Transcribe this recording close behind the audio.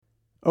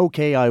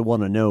Okay, I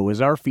Want to Know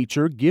is our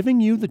feature giving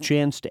you the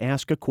chance to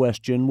ask a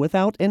question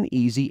without an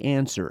easy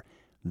answer.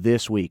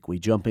 This week, we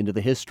jump into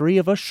the history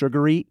of a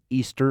sugary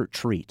Easter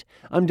treat.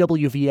 I'm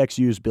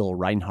WVXU's Bill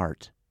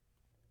Reinhart.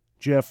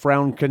 Jeff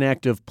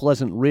Frauenknecht of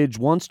Pleasant Ridge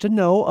wants to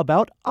know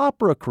about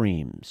opera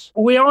creams.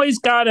 We always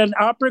got an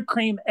opera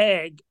cream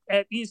egg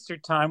at Easter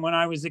time when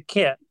I was a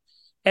kid.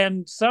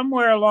 And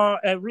somewhere along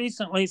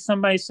recently,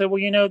 somebody said,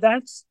 well,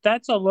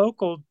 that's a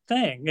local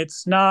thing.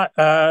 It's not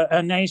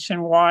a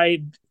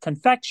nationwide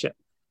confection.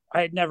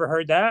 I had never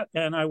heard that,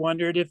 and I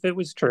wondered if it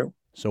was true.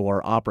 So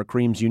are opera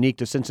creams unique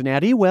to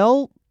Cincinnati?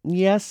 Well,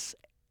 yes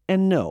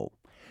and no.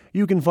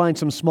 You can find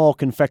some small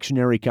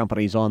confectionery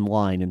companies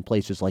online in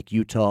places like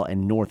Utah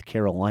and North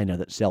Carolina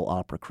that sell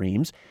opera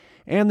creams.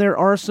 And there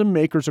are some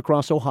makers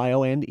across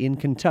Ohio and in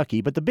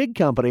Kentucky. But the big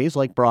companies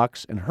like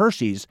Brach's and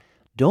Hershey's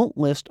don't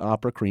list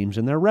opera creams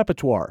in their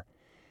repertoire.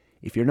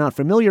 If you're not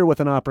familiar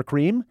with an opera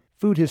cream,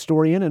 food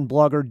historian and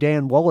blogger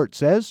Dan Wohlert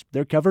says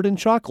they're covered in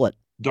chocolate.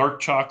 Dark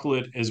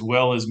chocolate as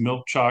well as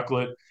milk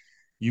chocolate.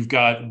 You've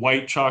got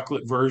white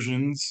chocolate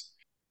versions.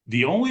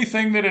 The only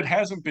thing that it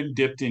hasn't been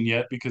dipped in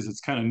yet, because it's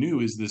kind of new,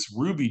 is this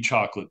ruby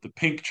chocolate, the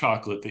pink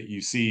chocolate that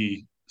you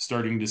see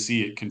starting to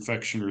see at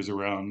confectioners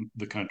around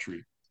the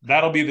country.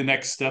 That'll be the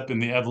next step in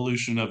the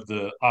evolution of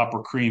the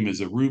opera cream, is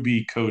a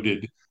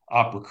ruby-coated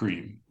opera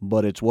cream.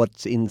 But it's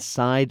what's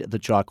inside the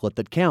chocolate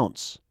that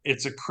counts.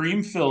 It's a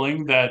cream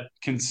filling that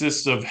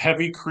consists of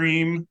heavy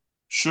cream,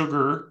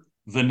 sugar,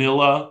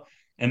 vanilla,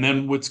 and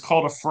then what's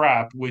called a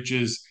frap, which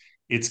is,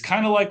 it's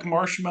kind of like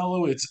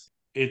marshmallow.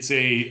 It's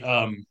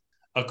a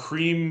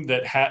cream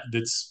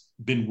that's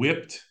been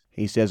whipped.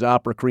 He says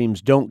opera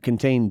creams don't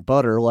contain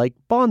butter like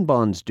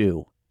bonbons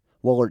do.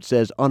 Wohlert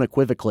says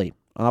unequivocally,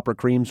 opera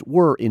creams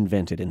were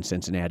invented in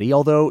Cincinnati,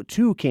 although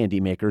two candy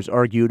makers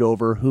argued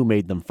over who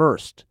made them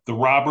first. The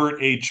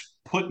Robert H.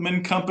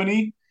 Putman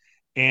Company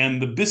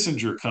and the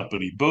Bissinger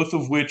Company, both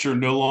of which are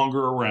no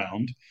longer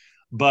around.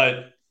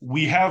 But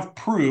we have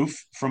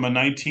proof from a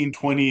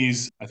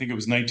 1920s, I think it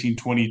was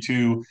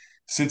 1922,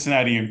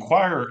 Cincinnati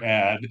Enquirer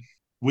ad,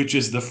 which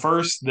is the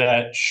first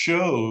that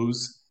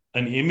shows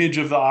an image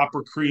of the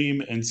opera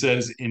cream and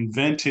says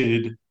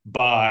invented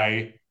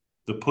by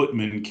the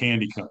Putman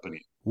Candy Company.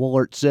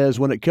 Wohlert says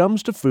when it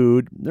comes to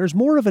food, there's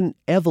more of an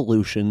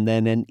evolution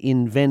than an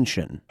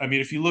invention. I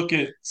mean, if you look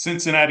at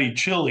Cincinnati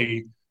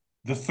chili,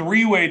 the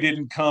three-way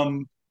didn't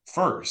come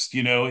first.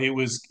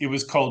 It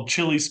was called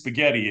chili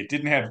spaghetti. It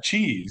didn't have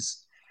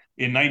cheese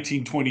in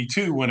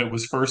 1922 when it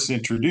was first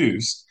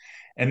introduced.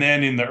 And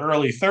then in the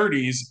early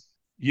 30s,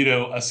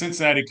 a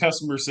Cincinnati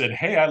customer said,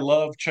 "Hey, I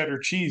love cheddar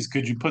cheese.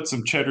 Could you put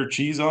some cheddar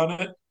cheese on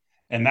it?"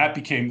 And that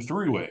became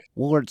three-way.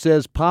 Wohlert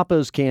says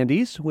Papa's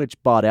Candies,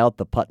 which bought out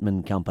the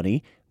Putman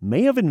Company,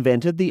 may have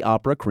invented the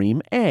opera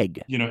cream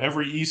egg.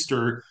 Every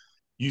Easter,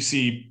 you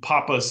see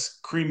Papa's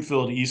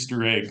cream-filled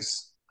Easter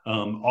eggs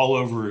all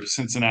over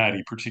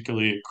Cincinnati,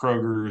 particularly at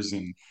Kroger's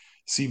and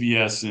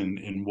CVS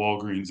and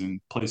Walgreens and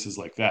places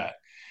like that.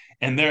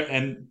 And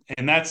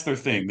that's their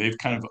thing. They've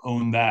kind of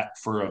owned that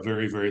for a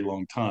very, very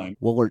long time.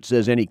 Wohlert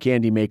says any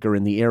candy maker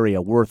in the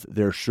area worth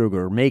their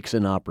sugar makes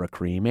an opera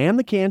cream, and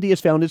the candy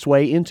has found its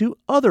way into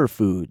other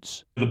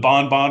foods. The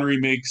Bon Bonnery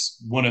makes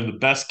one of the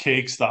best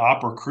cakes, the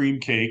opera cream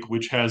cake,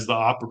 which has the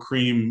opera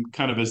cream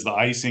kind of as the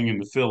icing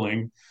and the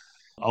filling.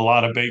 A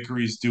lot of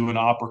bakeries do an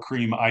opera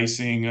cream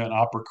icing, an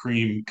opera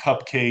cream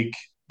cupcake,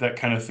 that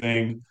kind of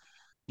thing.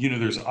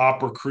 There's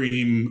opera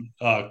cream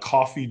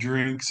coffee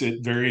drinks at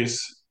various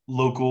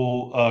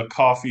local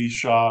coffee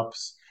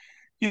shops.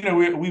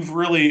 We've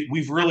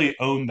really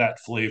owned that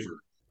flavor.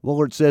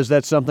 Wohlert says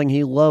that's something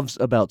he loves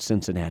about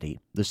Cincinnati.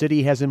 The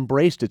city has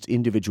embraced its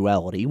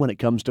individuality when it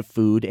comes to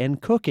food and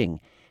cooking.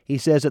 He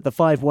says at the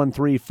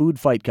 513 food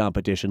fight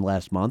competition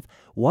last month,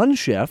 one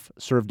chef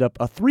served up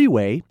a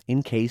three-way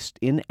encased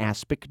in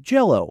aspic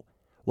jello.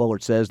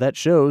 Wohlert says that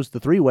shows the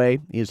three-way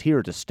is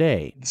here to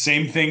stay. The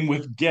same thing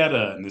with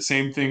Geta, and the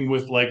same thing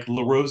with like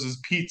La Rosa's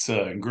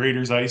Pizza and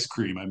Grater's Ice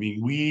Cream. I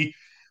mean, we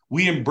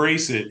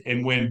embrace it.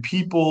 And when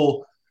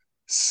people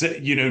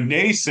say,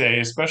 naysay,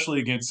 especially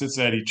against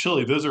Cincinnati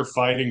chili, those are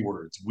fighting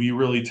words. We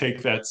really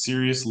take that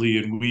seriously,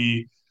 and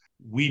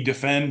we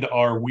defend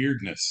our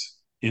weirdness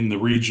in the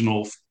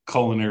regional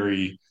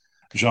culinary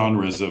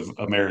genres of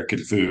American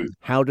food.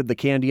 How did the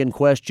candy in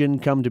question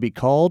come to be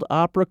called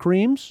opera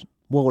creams?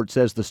 Wohlert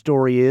says the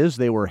story is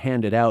they were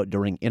handed out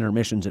during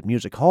intermissions at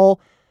Music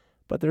Hall,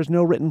 but there's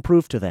no written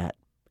proof to that.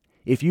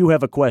 If you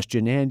have a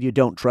question and you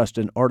don't trust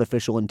an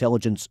artificial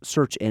intelligence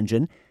search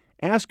engine,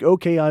 ask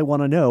OK I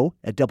Want to Know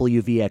at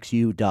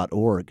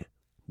WVXU.org.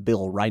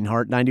 Bill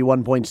Reinhart,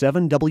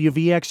 91.7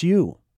 WVXU.